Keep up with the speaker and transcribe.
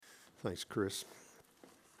Thanks, Chris.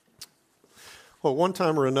 Well, one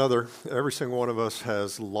time or another, every single one of us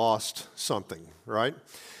has lost something, right?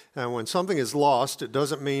 And when something is lost, it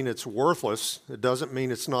doesn't mean it's worthless. It doesn't mean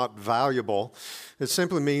it's not valuable. It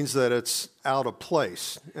simply means that it's out of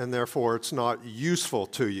place, and therefore it's not useful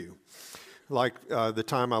to you. Like the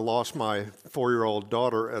time I lost my 4-year-old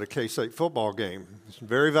daughter at a K-State football game. It's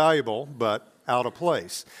very valuable, but out of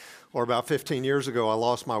place. Or about 15 years ago, I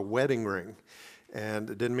lost my wedding ring. And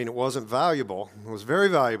it didn't mean it wasn't valuable. It was very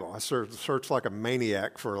valuable. I searched like a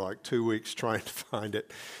maniac for like 2 weeks trying to find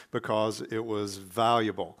it because it was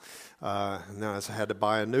valuable. And then I had to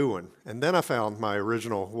buy a new one. And then I found my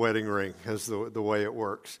original wedding ring, as the way it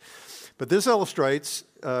works. But this illustrates,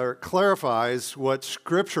 clarifies what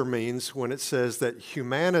Scripture means when it says that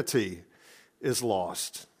humanity is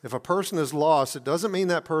lost. If a person is lost, it doesn't mean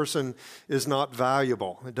that person is not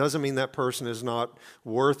valuable. It doesn't mean that person is not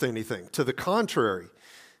worth anything. To the contrary,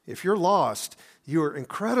 if you're lost, you are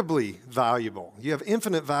incredibly valuable. You have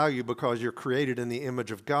infinite value because you're created in the image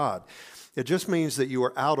of God. It just means that you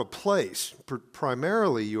are out of place.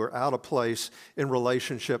 Primarily, you are out of place in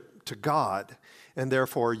relationship to God, and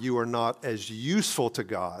therefore you are not as useful to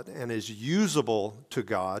God and as usable to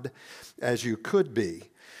God as you could be.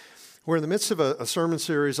 We're in the midst of a sermon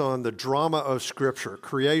series on the drama of Scripture,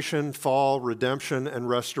 creation, fall, redemption, and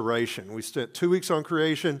restoration. We spent 2 weeks on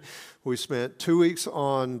creation. We spent 2 weeks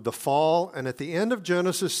on the fall. And at the end of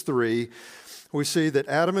Genesis 3, we see that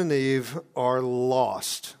Adam and Eve are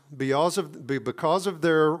lost. Because of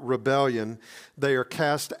their rebellion, they are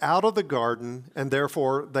cast out of the garden, and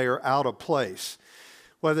therefore they are out of place.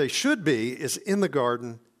 What they should be is in the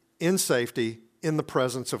garden, in safety, in the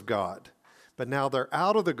presence of God. But now they're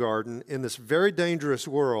out of the garden in this very dangerous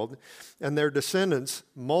world, and their descendants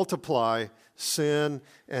multiply sin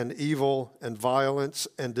and evil and violence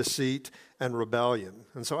and deceit and rebellion.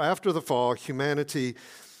 And so after the fall, humanity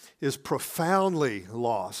is profoundly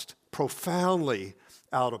lost, profoundly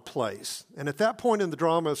out of place. And at that point in the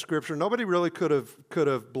drama of Scripture, nobody really could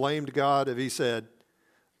have blamed God if he said,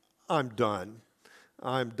 I'm done.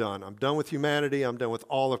 I'm done. I'm done with humanity. I'm done with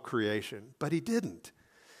all of creation. But he didn't.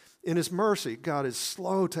 In his mercy, God is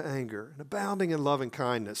slow to anger and abounding in loving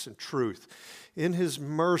kindness and truth. In his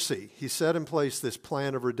mercy, he set in place this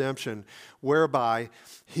plan of redemption whereby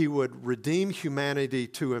he would redeem humanity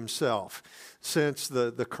to himself. Since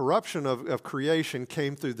the corruption of creation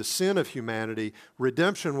came through the sin of humanity,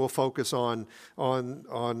 redemption will focus on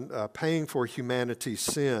paying for humanity's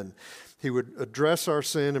sin. He would address our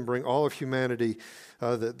sin and bring all of humanity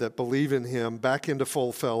that believe in him back into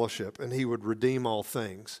full fellowship, and he would redeem all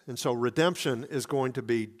things. And so redemption is going to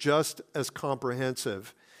be just as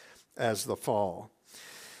comprehensive as the fall.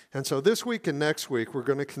 And so this week and next week, we're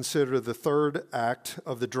going to consider the third act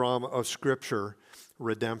of the drama of Scripture,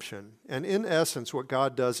 redemption. And in essence, what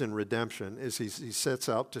God does in redemption is he sets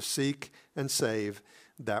out to seek and save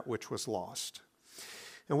that which was lost.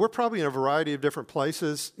 And we're probably in a variety of different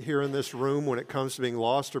places here in this room when it comes to being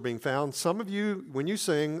lost or being found. Some of you, when you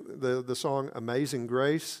sing the song Amazing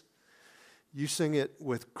Grace, you sing it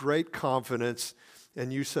with great confidence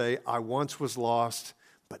and you say, I once was lost,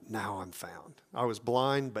 but now I'm found. I was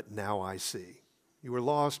blind, but now I see. You were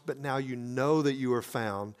lost, but now you know that you are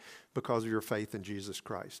found because of your faith in Jesus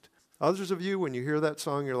Christ. Others of you, when you hear that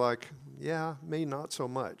song, you're like, yeah, me, not so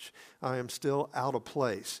much. I am still out of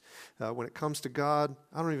place. When it comes to God,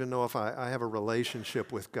 I don't even know if I have a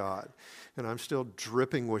relationship with God. And I'm still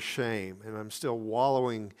dripping with shame, and I'm still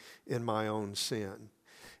wallowing in my own sin.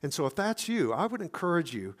 And so if that's you, I would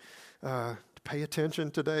encourage you to pay attention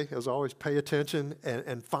today. As always, pay attention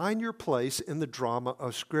and find your place in the drama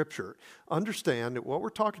of Scripture. Understand that what we're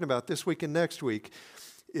talking about this week and next week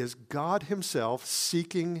is God himself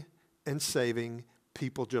seeking and saving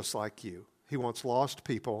people just like you. He wants lost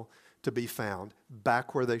people to be found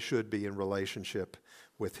back where they should be in relationship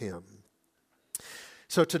with him.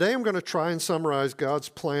 So today I'm going to try and summarize God's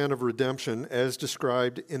plan of redemption as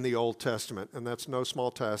described in the Old Testament. And that's no small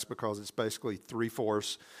task because it's basically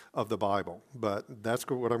 3/4 of the Bible. But that's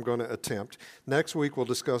what I'm going to attempt. Next week we'll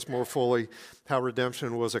discuss more fully how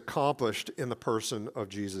redemption was accomplished in the person of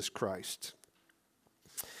Jesus Christ.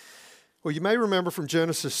 Well, you may remember from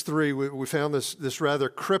Genesis 3, we found this rather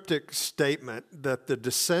cryptic statement that the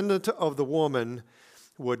descendant of the woman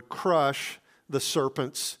would crush the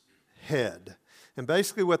serpent's head. And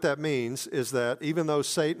basically what that means is that even though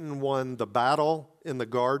Satan won the battle in the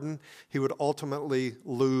garden, he would ultimately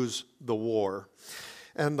lose the war.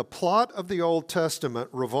 And the plot of the Old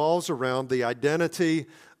Testament revolves around the identity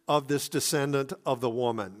of this descendant of the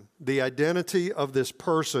woman, the identity of this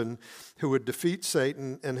person who would defeat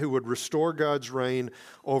Satan and who would restore God's reign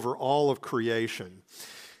over all of creation.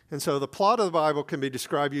 And so the plot of the Bible can be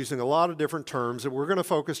described using a lot of different terms, and we're going to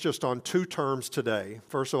focus just on two terms today.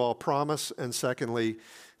 First of all, promise, and secondly,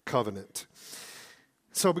 covenant.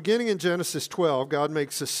 So beginning in Genesis 12, God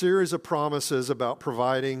makes a series of promises about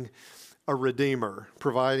providing a redeemer,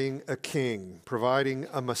 providing a king, providing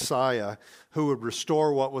a Messiah who would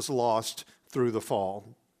restore what was lost through the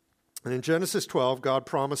fall. And in Genesis 12, God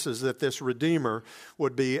promises that this redeemer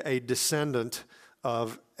would be a descendant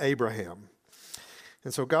of Abraham.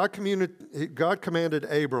 And so God commanded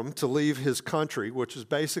Abram to leave his country, which is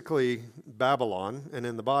basically Babylon. And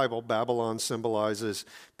in the Bible, Babylon symbolizes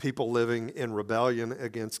people living in rebellion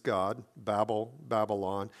against God.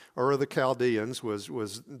 Babylon. Ur of the Chaldeans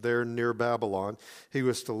was there near Babylon. He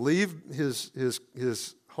was to leave his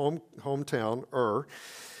hometown, Ur,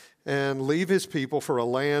 and leave his people for a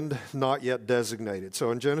land not yet designated. So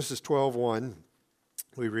in Genesis 12:1,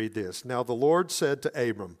 we read this. Now the Lord said to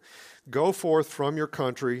Abram, "Go forth from your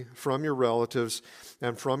country, from your relatives,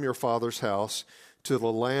 and from your father's house to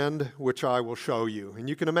the land which I will show you." And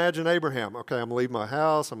you can imagine Abraham. Okay, I'm leaving my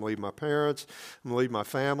house, I'm leaving my parents, I'm leaving my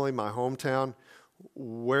family, my hometown.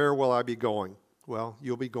 Where will I be going? Well,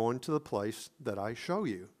 you'll be going to the place that I show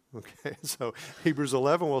you. Okay, so Hebrews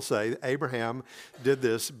 11 will say Abraham did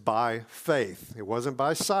this by faith. It wasn't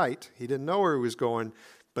by sight. He didn't know where he was going,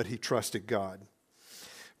 but he trusted God.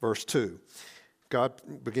 Verse 2.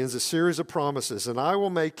 God begins a series of promises, "And I will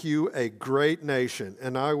make you a great nation,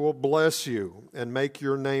 and I will bless you and make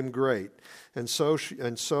your name great, and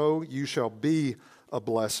so you shall be a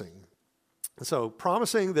blessing." So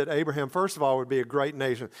promising that Abraham, first of all, would be a great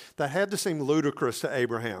nation, that had to seem ludicrous to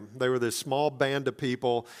Abraham. They were this small band of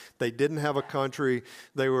people. They didn't have a country.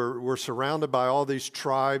 They were surrounded by all these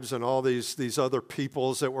tribes and all these other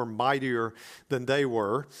peoples that were mightier than they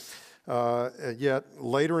were. And yet,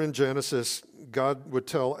 later in Genesis, God would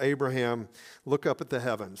tell Abraham, look up at the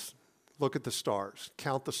heavens, look at the stars,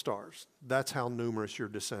 count the stars. That's how numerous your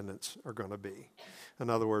descendants are going to be.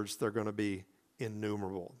 In other words, they're going to be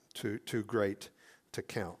innumerable, too great to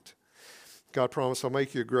count. God promised, "I'll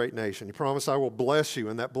make you a great nation." He promised, "I will bless you,"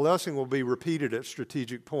 and that blessing will be repeated at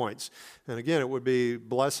strategic points. And again, it would be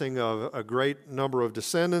blessing of a great number of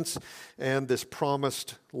descendants and this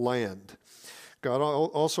promised land. God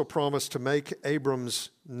also promised to make Abram's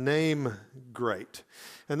name great.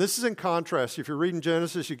 And this is in contrast. If you're reading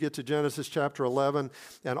Genesis, you get to Genesis chapter 11,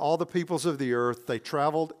 and all the peoples of the earth, they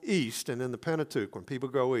traveled east. And in the Pentateuch, when people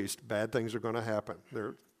go east, bad things are going to happen.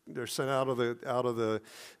 They're sent out of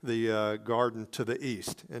the garden to the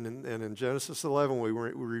east. And in Genesis 11, we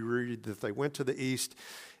read that they went to the east,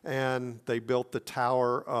 and they built the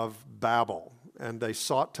Tower of Babel. And they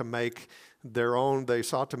sought to make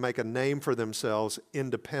a name for themselves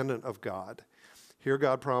independent of God. Here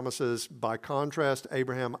God promises, by contrast,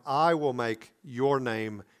 Abraham, "I will make your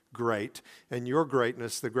name great, and your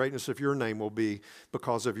greatness, the greatness of your name, will be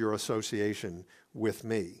because of your association with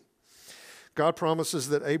me." God promises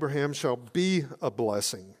that Abraham shall be a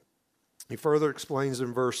blessing. He further explains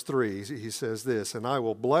in verse 3, he says this, "And I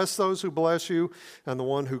will bless those who bless you, and the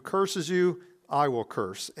one who curses you, I will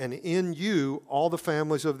curse, and in you all the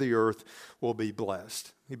families of the earth will be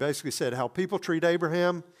blessed." He basically said, how people treat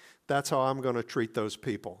Abraham, that's how I'm going to treat those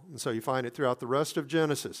people. And so you find it throughout the rest of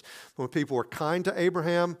Genesis. When people were kind to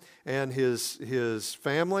Abraham and his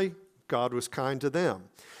family, God was kind to them.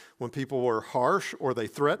 When people were harsh or they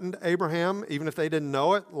threatened Abraham, even if they didn't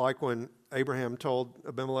know it, like when Abraham told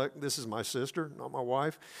Abimelech, "This is my sister, not my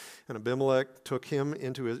wife," and Abimelech took her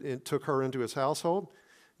into his household,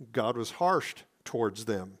 God was harsh towards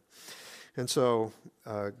them. And so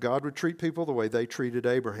God would treat people the way they treated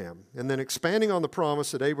Abraham. And then expanding on the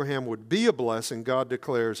promise that Abraham would be a blessing, God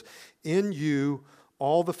declares, "In you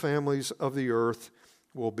all the families of the earth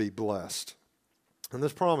will be blessed." And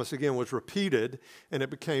this promise, again, was repeated, and it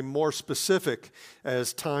became more specific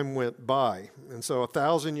as time went by. And so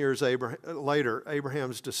 1,000 years later,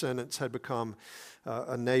 Abraham's descendants had become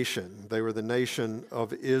a nation. They were the nation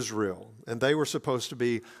of Israel, and they were supposed to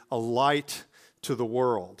be a light to the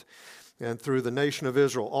world. And through the nation of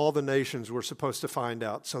Israel, all the nations were supposed to find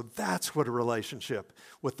out. So that's what a relationship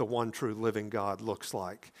with the one true living God looks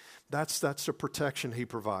like. That's the protection he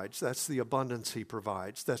provides. That's the abundance he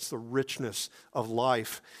provides. That's the richness of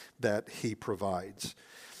life that he provides.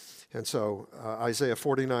 And so Isaiah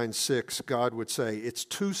 49:6, God would say, "It's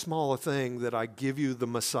too small a thing that I give you the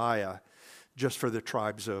Messiah just for the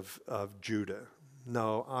tribes of Judah."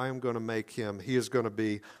 No, I am going to make him. He is going to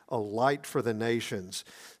be a light for the nations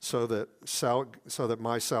so that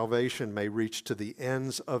my salvation may reach to the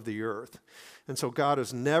ends of the earth. And so God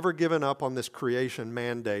has never given up on this creation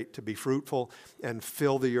mandate to be fruitful and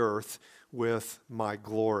fill the earth with my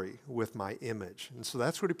glory, with my image. And so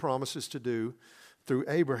that's what he promises to do through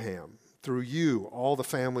Abraham. Through you, all the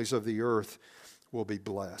families of the earth will be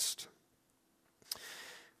blessed.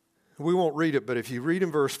 We won't read it, but if you read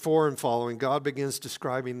in verse 4 and following, God begins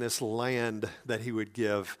describing this land that he would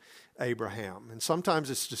give Abraham. And sometimes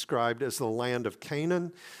it's described as the land of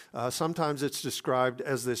Canaan. Sometimes it's described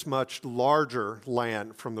as this much larger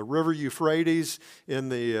land from the river Euphrates in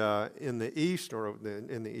the east,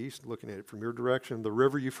 looking at it from your direction, the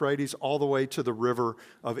river Euphrates all the way to the river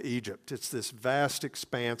of Egypt. It's this vast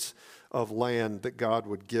expanse of land that God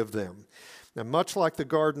would give them. Now, much like the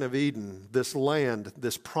Garden of Eden, this land,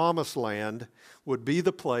 this promised land, would be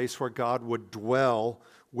the place where God would dwell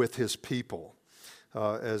with his people.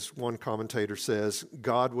 As one commentator says,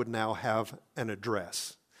 God would now have an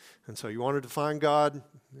address. And so you wanted to find God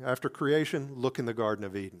after creation, look in the Garden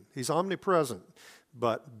of Eden. He's omnipresent,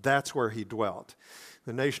 but that's where he dwelt.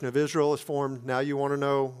 The nation of Israel is formed. Now you want to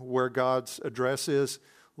know where God's address is?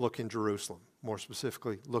 Look in Jerusalem. More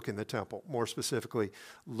specifically, look in the temple. More specifically,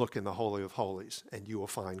 look in the Holy of Holies, and you will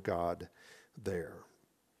find God there.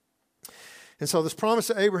 And so this promise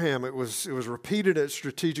to Abraham, it was repeated at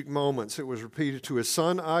strategic moments. It was repeated to his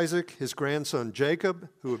son Isaac, his grandson Jacob,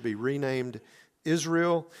 who would be renamed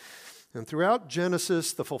Israel. And throughout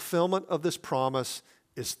Genesis, the fulfillment of this promise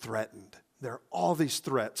is threatened. There are all these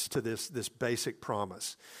threats to this basic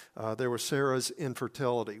promise. There was Sarah's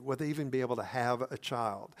infertility. Would they even be able to have a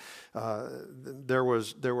child? There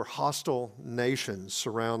were hostile nations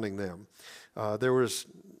surrounding them. There was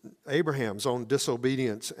Abraham's own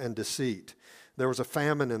disobedience and deceit. There was a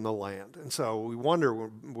famine in the land. And so we wonder,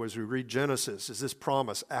 as we read Genesis, is this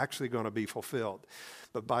promise actually going to be fulfilled?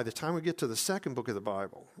 But by the time we get to the second book of the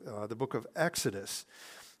Bible, the book of Exodus,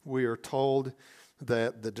 we are told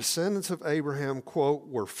that the descendants of Abraham, quote,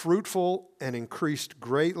 were fruitful and increased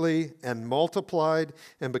greatly and multiplied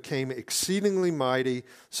and became exceedingly mighty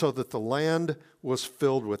so that the land was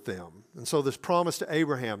filled with them. And so this promise to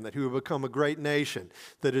Abraham that he would become a great nation,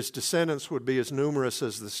 that his descendants would be as numerous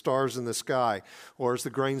as the stars in the sky or as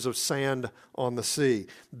the grains of sand on the sea,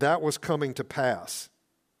 that was coming to pass.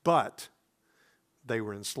 But they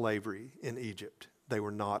were in slavery in Egypt. They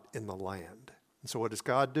were not in the land. And so what does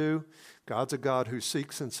God do? God's a God who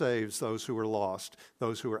seeks and saves those who are lost,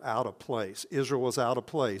 those who are out of place. Israel was out of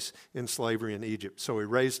place in slavery in Egypt. So he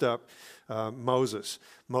raised up Moses.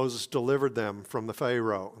 Moses delivered them from the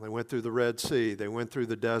Pharaoh. They went through the Red Sea. They went through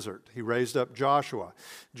the desert. He raised up Joshua.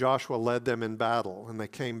 Joshua led them in battle, and they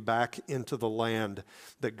came back into the land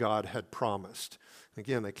that God had promised.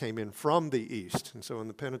 Again, they came in from the east. And so in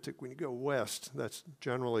the Pentateuch, when you go west, that's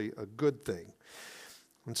generally a good thing.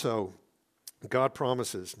 And so God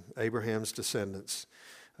promises Abraham's descendants,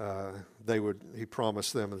 he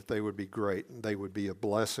promised them that they would be great and they would be a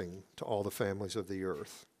blessing to all the families of the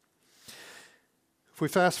earth. If we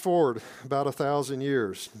fast forward about 1,000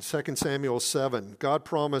 years, in 2 Samuel 7, God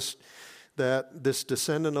promised that this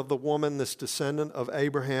descendant of the woman, this descendant of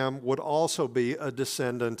Abraham, would also be a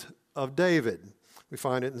descendant of David. We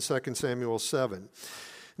find it in 2 Samuel 7.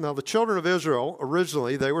 Now, the children of Israel,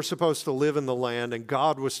 originally, they were supposed to live in the land and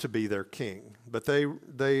God was to be their king. But they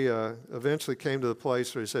eventually came to the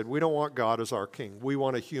place where he said, we don't want God as our king. We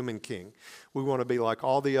want a human king. We want to be like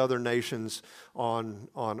all the other nations on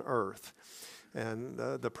earth. And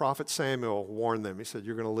the prophet Samuel warned them. He said,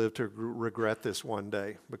 you're going to live to regret this one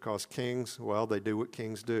day because kings, well, they do what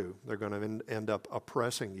kings do. They're going to end up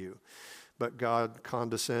oppressing you. But God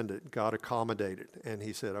condescended. God accommodated. And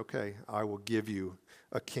he said, okay, I will give you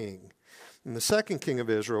a king. And the second king of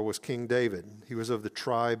Israel was King David. He was of the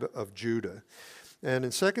tribe of Judah. And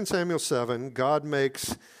in 2 Samuel 7, God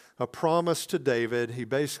makes a promise to David. He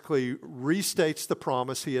basically restates the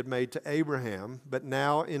promise he had made to Abraham, but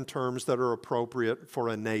now in terms that are appropriate for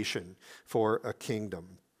a nation, for a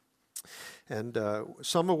kingdom. And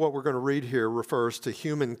some of what we're going to read here refers to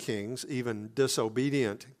human kings, even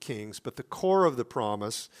disobedient kings, but the core of the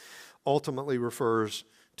promise ultimately refers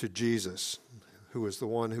to Jesus, who is the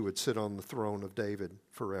one who would sit on the throne of David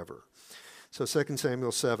forever. So 2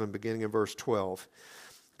 Samuel 7, beginning in verse 12,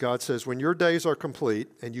 God says, when your days are complete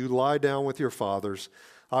and you lie down with your fathers,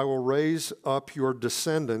 I will raise up your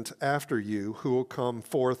descendant after you who will come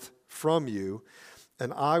forth from you,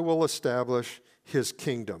 and I will establish his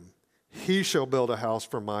kingdom. He shall build a house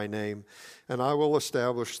for my name, and I will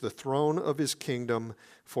establish the throne of his kingdom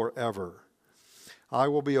forever. I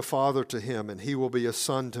will be a father to him, and he will be a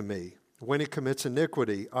son to me. When he commits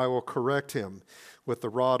iniquity, I will correct him with the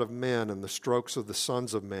rod of men and the strokes of the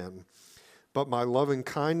sons of men. But my loving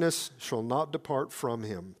kindness shall not depart from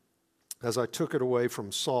him, as I took it away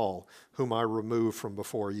from Saul, whom I removed from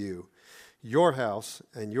before you. Your house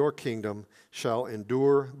and your kingdom shall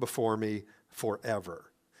endure before me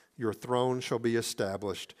forever. Your throne shall be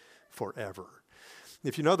established forever.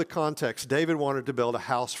 If you know the context, David wanted to build a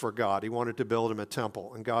house for God. He wanted to build him a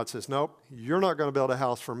temple. And God says, nope, you're not going to build a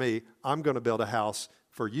house for me. I'm going to build a house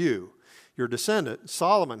for you. Your descendant,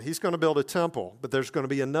 Solomon, he's going to build a temple. But there's going to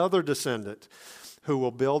be another descendant who will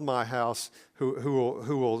build my house, who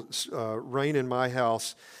will reign in my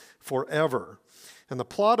house forever. And the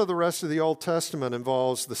plot of the rest of the Old Testament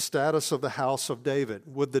involves the status of the house of David.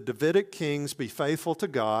 Would the Davidic kings be faithful to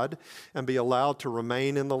God and be allowed to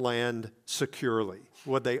remain in the land securely?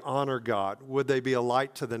 Would they honor God? Would they be a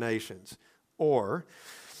light to the nations? Or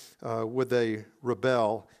would they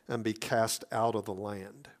rebel and be cast out of the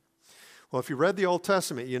land? Well, if you read the Old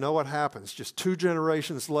Testament, you know what happens. Just 2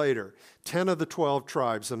 generations later, 10 of the 12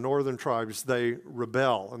 tribes, the northern tribes, they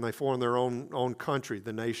rebel and they form their own country,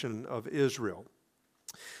 the nation of Israel.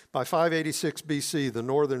 By 586 BC, the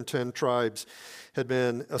northern 10 tribes had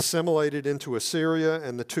been assimilated into Assyria,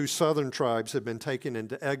 and the 2 southern tribes had been taken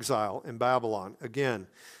into exile in Babylon, again,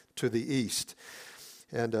 to the east.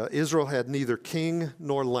 And Israel had neither king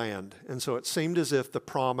nor land, and so it seemed as if the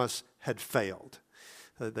promise had failed.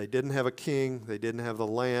 They didn't have a king, they didn't have the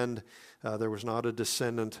land, there was not a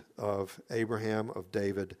descendant of Abraham, of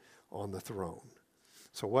David, on the throne.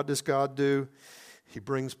 So what does God do? He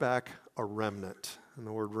brings back a remnant. And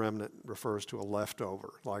the word remnant refers to a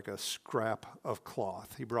leftover, like a scrap of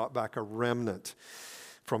cloth. He brought back a remnant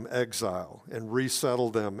from exile and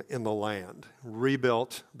resettled them in the land,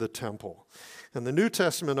 rebuilt the temple. And the New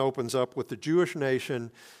Testament opens up with the Jewish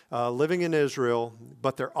nation living in Israel,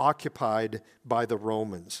 but they're occupied by the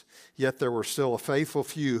Romans. Yet there were still a faithful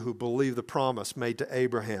few who believed the promise made to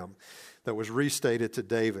Abraham that was restated to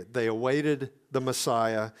David. They awaited the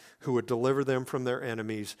Messiah who would deliver them from their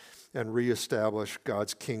enemies and reestablish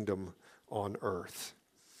God's kingdom on earth.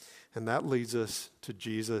 And that leads us to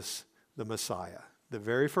Jesus the Messiah. The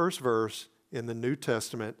very first verse in the New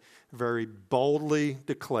Testament very boldly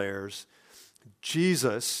declares,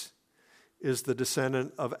 Jesus is the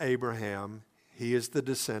descendant of Abraham. He is the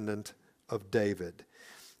descendant of David.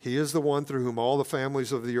 He is the one through whom all the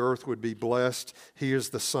families of the earth would be blessed. He is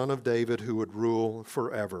the son of David who would rule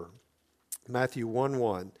forever. Matthew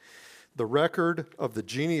 1:1, the record of the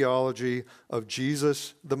genealogy of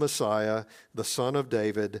Jesus the Messiah, the son of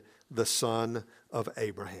David, the son of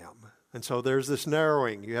Abraham. And so there's this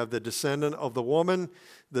narrowing. You have the descendant of the woman,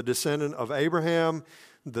 the descendant of Abraham,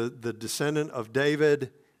 the descendant of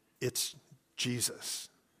David. It's Jesus.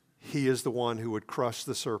 He is the one who would crush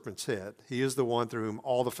the serpent's head. He is the one through whom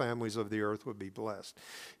all the families of the earth would be blessed.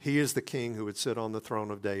 He is the king who would sit on the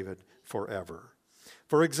throne of David forever.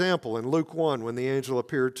 For example, in Luke 1, when the angel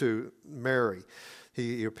appeared to Mary,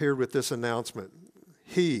 he appeared with this announcement.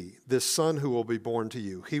 He, this son who will be born to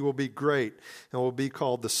you, he will be great and will be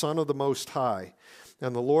called the Son of the Most High.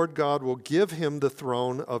 And the Lord God will give him the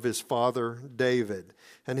throne of his father David,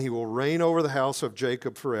 and he will reign over the house of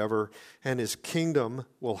Jacob forever, and his kingdom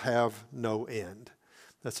will have no end.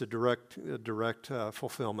 That's a direct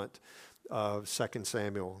fulfillment of 2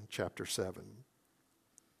 Samuel chapter 7.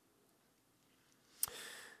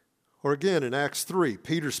 Or again, in Acts 3,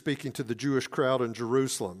 Peter speaking to the Jewish crowd in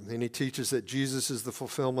Jerusalem, and he teaches that Jesus is the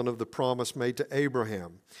fulfillment of the promise made to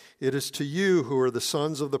Abraham. It is to you who are the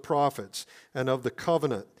sons of the prophets and of the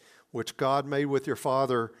covenant which God made with your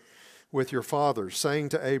fathers, saying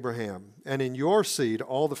to Abraham, and in your seed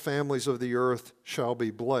all the families of the earth shall be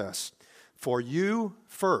blessed. For you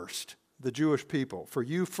first, the Jewish people, for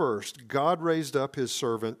you first, God raised up his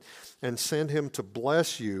servant and sent him to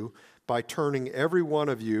bless you by turning every one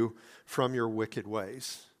of you from your wicked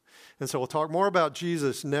ways. And so we'll talk more about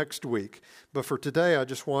Jesus next week. But for today, I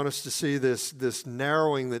just want us to see this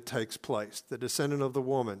narrowing that takes place. The descendant of the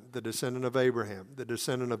woman, the descendant of Abraham, the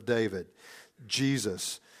descendant of David,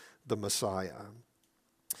 Jesus, the Messiah.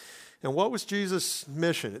 And what was Jesus'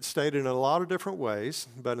 mission? It's stated in a lot of different ways,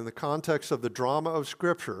 but in the context of the drama of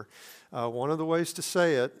Scripture, one of the ways to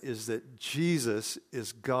say it is that Jesus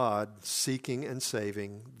is God seeking and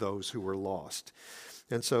saving those who were lost.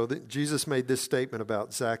 And so Jesus made this statement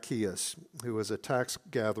about Zacchaeus, who was a tax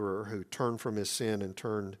gatherer who turned from his sin and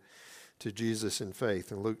turned to Jesus in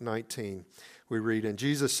faith. In Luke 19, we read, and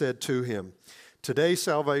Jesus said to him, today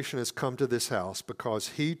salvation has come to this house because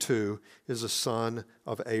he too is a son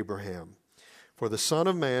of Abraham. For the Son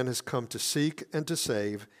of Man has come to seek and to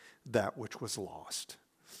save that which was lost.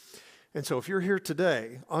 And so if you're here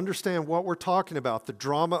today, understand what we're talking about, the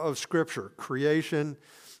drama of Scripture, creation,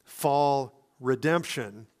 fall,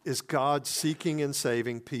 redemption, is God seeking and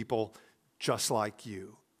saving people just like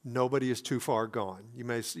you. Nobody is too far gone. You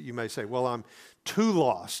may say, well, I'm too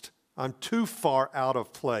lost. I'm too far out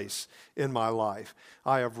of place in my life.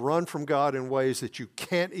 I have run from God in ways that you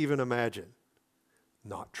can't even imagine.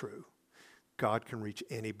 Not true. God can reach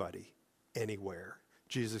anybody, anywhere.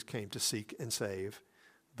 Jesus came to seek and save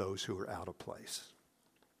those who are out of place.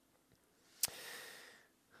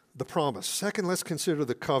 The promise. Second, let's consider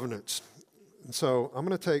the covenants. And so I'm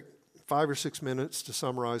going to take 5 or 6 minutes to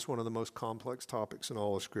summarize one of the most complex topics in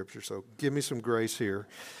all of Scripture. So give me some grace here.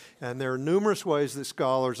 And there are numerous ways that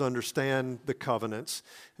scholars understand the covenants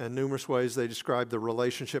and numerous ways they describe the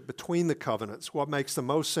relationship between the covenants. What makes the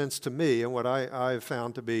most sense to me and what I have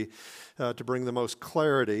found to be to bring the most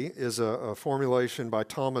clarity is a formulation by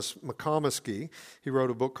Thomas McComiskey. He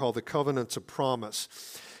wrote a book called The Covenants of Promise.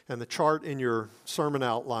 And the chart in your sermon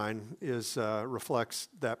outline reflects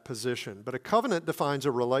that position. But a covenant defines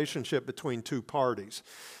a relationship between two parties.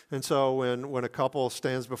 And so when a couple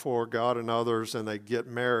stands before God and others and they get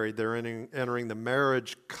married, they're entering the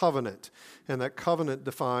marriage covenant. And that covenant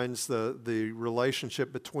defines the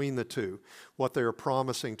relationship between the two, what they are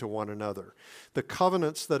promising to one another. The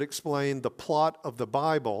covenants that explain the plot of the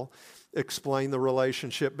Bible explain the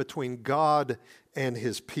relationship between God and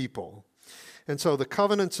his people. And so the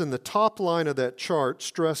covenants in the top line of that chart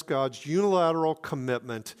stress God's unilateral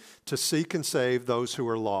commitment to seek and save those who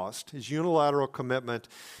are lost. His unilateral commitment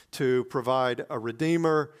to provide a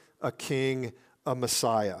Redeemer, a King, a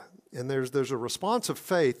Messiah. And there's a response of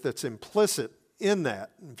faith that's implicit in that.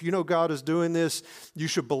 If you know God is doing this, you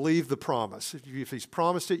should believe the promise. If he's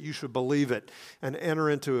promised it, you should believe it and enter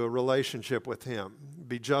into a relationship with him.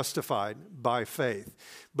 Be justified by faith.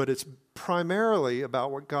 But it's primarily about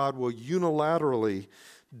what God will unilaterally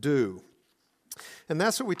do. And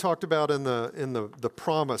that's what we talked about in the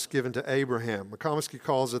promise given to Abraham. McComiskey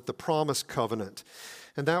calls it the promise covenant.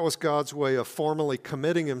 And that was God's way of formally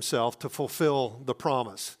committing himself to fulfill the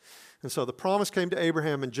promise. And so the promise came to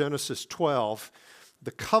Abraham in Genesis 12.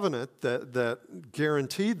 The covenant that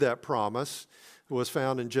guaranteed that promise was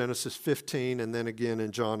found in Genesis 15 and then again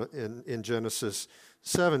in Genesis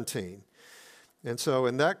 17. And so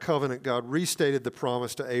in that covenant, God restated the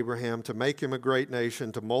promise to Abraham to make him a great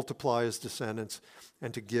nation, to multiply his descendants,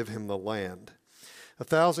 and to give him the land.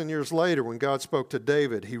 1,000 years later, when God spoke to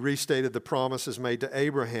David, he restated the promises made to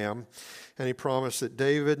Abraham, and he promised that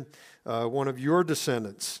David, one of your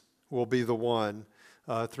descendants, will be the one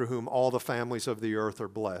through whom all the families of the earth are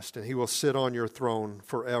blessed, and he will sit on your throne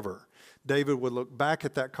forever. David would look back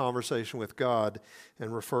at that conversation with God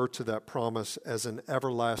and refer to that promise as an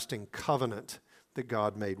everlasting covenant that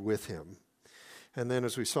God made with him. And then,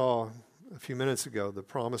 as we saw a few minutes ago, the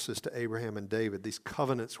promises to Abraham and David, these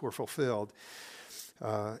covenants were fulfilled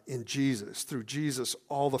in Jesus. Through Jesus,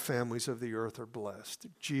 all the families of the earth are blessed.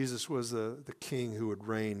 Jesus was the king who would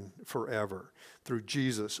reign forever. Through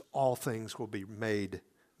Jesus, all things will be made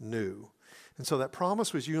new. And so that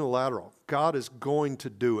promise was unilateral. God is going to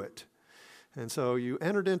do it. And so you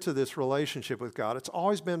entered into this relationship with God. It's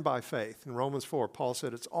always been by faith. In Romans 4, Paul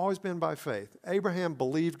said it's always been by faith. Abraham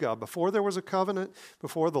believed God. Before there was a covenant,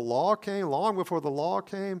 before the law came, long before the law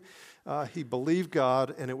came, he believed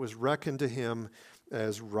God, and it was reckoned to him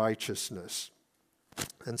as righteousness.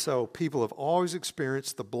 And so people have always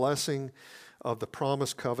experienced the blessing of the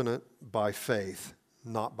promised covenant by faith,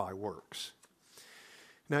 not by works.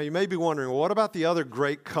 Now, you may be wondering, well, what about the other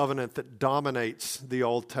great covenant that dominates the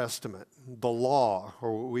Old Testament, the law,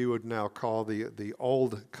 or what we would now call the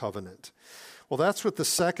Old Covenant? Well, that's what the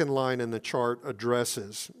second line in the chart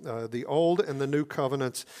addresses. The Old and the New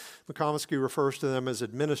Covenants, McComiskey refers to them as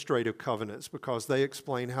administrative covenants because they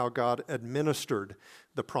explain how God administered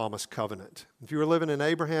the promised covenant. If you were living in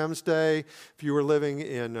Abraham's day, if you were living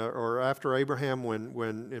in, or after Abraham,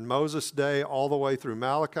 when in Moses' day, all the way through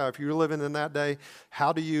Malachi, if you were living in that day,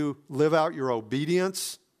 how do you live out your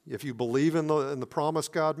obedience? If you believe in the promise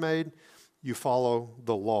God made, you follow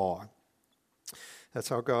the law. That's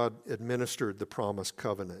how God administered the promised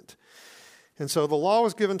covenant. And so the law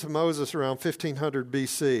was given to Moses around 1500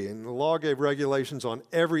 BC, and the law gave regulations on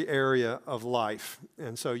every area of life.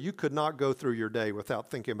 And so you could not go through your day without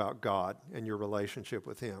thinking about God and your relationship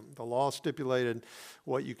with him. The law stipulated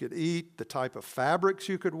what you could eat, the type of fabrics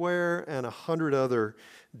you could wear, and 100 other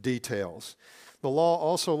details. The law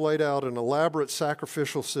also laid out an elaborate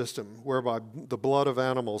sacrificial system whereby the blood of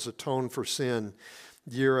animals atoned for sin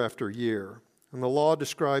year after year. And the law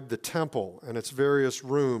described the temple and its various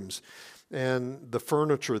rooms and the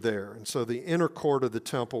furniture there. And so the inner court of the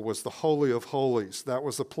temple was the Holy of Holies. That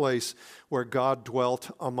was the place where God dwelt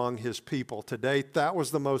among his people. To date, that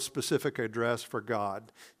was the most specific address for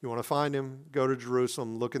God. You want to find him? Go to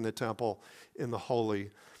Jerusalem, look in the temple in the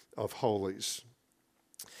Holy of Holies.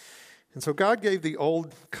 And so God gave the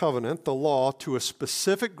Old Covenant, the law, to a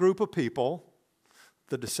specific group of people,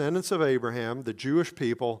 the descendants of Abraham, the Jewish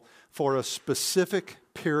people, for a specific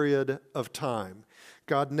period of time.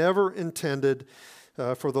 God never intended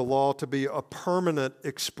for the law to be a permanent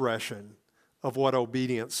expression of what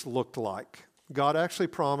obedience looked like. God actually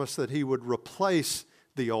promised that he would replace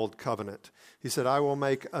the old covenant. He said, I will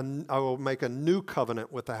make a new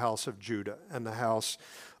covenant with the house of Judah and the house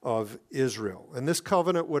of Israel. And this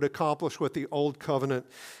covenant would accomplish what the old covenant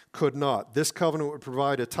could not. This covenant would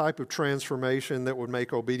provide a type of transformation that would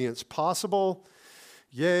make obedience possible,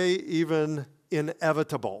 yea, even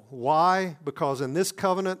inevitable. Why? Because in this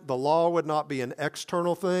covenant, the law would not be an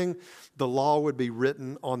external thing. The law would be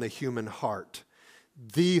written on the human heart.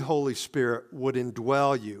 The Holy Spirit would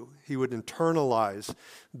indwell you. He would internalize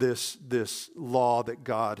this law that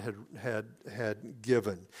God had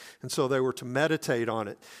given. And so they were to meditate on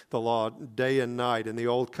it, the law, day and night. In the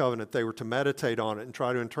Old Covenant, they were to meditate on it and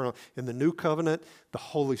try to internalize. In the New Covenant, the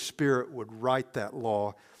Holy Spirit would write that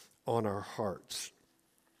law on our hearts.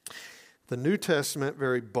 The New Testament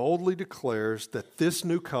very boldly declares that this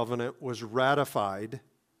new covenant was ratified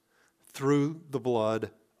through the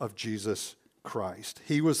blood of Jesus Christ.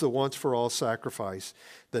 He was the once-for-all sacrifice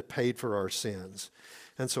that paid for our sins.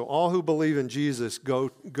 And so all who believe in Jesus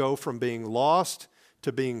go from being lost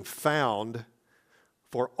to being found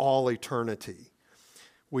for all eternity.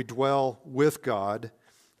 We dwell with God.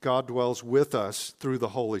 God dwells with us through the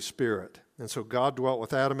Holy Spirit. And so God dwelt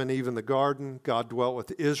with Adam and Eve in the garden. God dwelt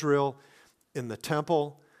with Israel in the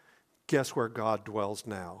temple. Guess where God dwells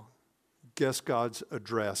now? Guess God's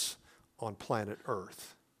address on planet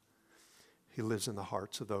Earth? He lives in the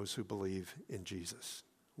hearts of those who believe in Jesus.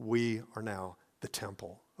 We are now the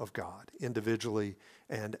temple of God. Individually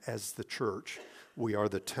and as the church, we are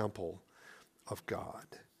the temple of God.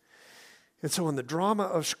 And so in the drama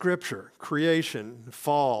of Scripture, creation,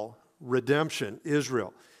 fall, redemption,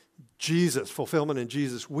 Israel, Jesus, fulfillment in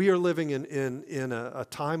Jesus, we are living in a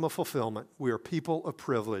time of fulfillment. We are people of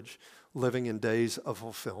privilege living in days of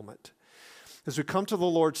fulfillment. As we come to the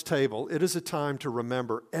Lord's table, it is a time to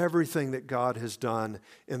remember everything that God has done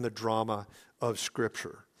in the drama of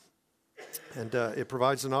Scripture. And it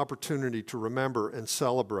provides an opportunity to remember and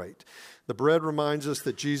celebrate. The bread reminds us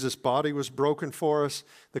that Jesus' body was broken for us.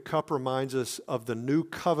 The cup reminds us of the new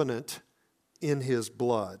covenant in his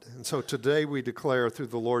blood. And so today we declare through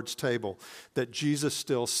the Lord's table that Jesus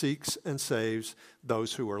still seeks and saves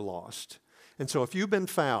those who are lost. And so if you've been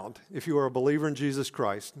found, if you are a believer in Jesus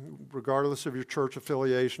Christ, regardless of your church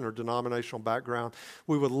affiliation or denominational background,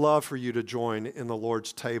 we would love for you to join in the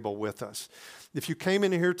Lord's table with us. If you came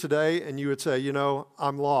in here today and you would say,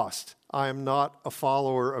 I'm lost. I am not a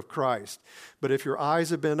follower of Christ. But if your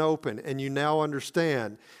eyes have been opened and you now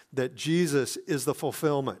understand that Jesus is the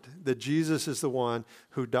fulfillment, that Jesus is the one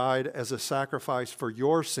who died as a sacrifice for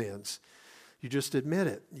your sins, you just admit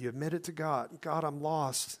it. You admit it to God. God, I'm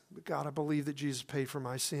lost. But God, I believe that Jesus paid for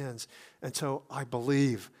my sins. And so I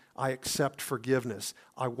believe. I accept forgiveness.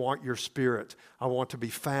 I want your Spirit. I want to be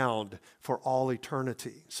found for all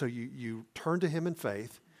eternity. So you turn to him in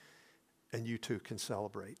faith, and you too can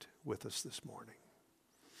celebrate with us this morning.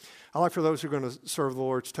 I'd like for those who are going to serve the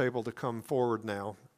Lord's table to come forward now.